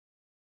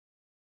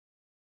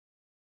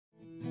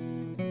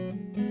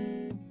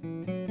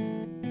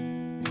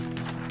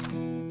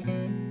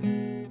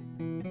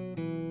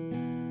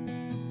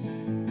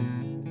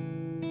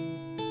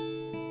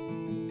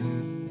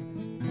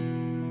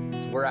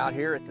out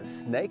here at the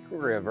Snake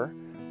River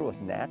with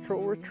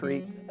Natural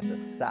Retreats at the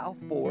South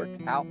Fork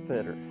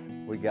Outfitters.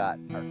 We got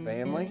our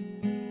family,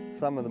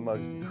 some of the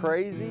most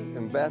crazy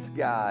and best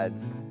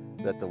guides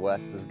that the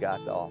West has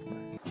got to offer.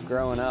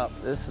 Growing up,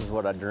 this is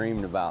what I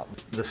dreamed about.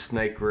 The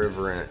Snake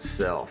River in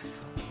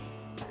itself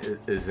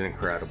is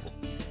incredible.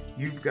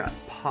 You've got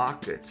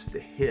pockets to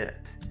hit.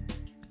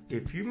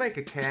 If you make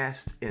a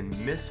cast and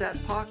miss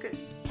that pocket,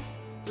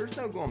 there's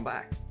no going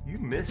back. You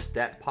missed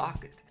that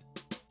pocket.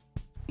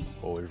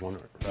 Oh, there's one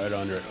right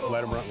under it.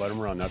 Let him run, let him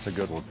run. That's a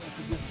good one.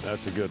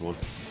 That's a good one.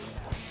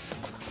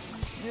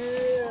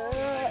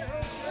 Yeah!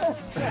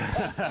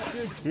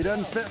 He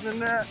doesn't fit in the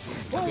net.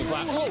 Look at this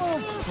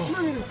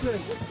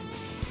thing.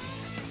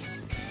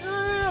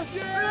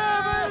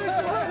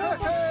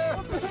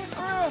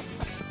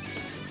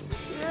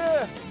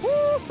 Yeah!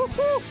 Woo!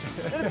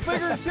 It's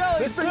bigger than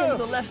Shelly's. Let's bring him to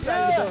the left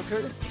side of the boat,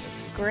 Curtis.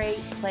 Great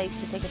place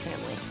to take a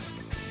family.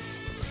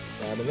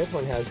 And this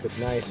one has the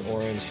nice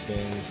orange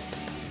fins.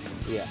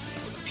 Yeah,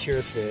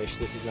 pure fish.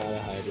 This is not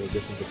a hybrid.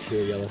 This is a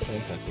pure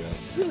Yellowstone cutthroat.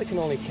 Really can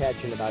only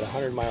catch in about a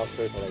 100-mile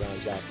circle around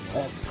Jackson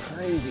Hole. That's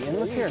crazy. And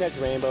look You here. can catch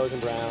rainbows and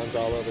browns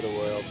all over the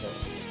world. But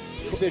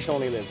this fish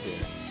only lives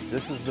here.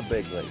 This is the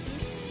big league.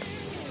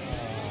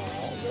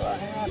 Oh, do I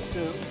have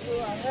to? Do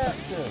I have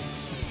to?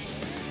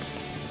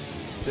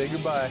 Say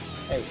goodbye.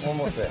 Hey, one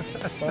more fish.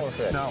 One more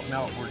fish. No,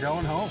 we're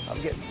going home.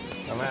 I'm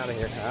out of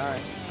here. All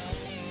right.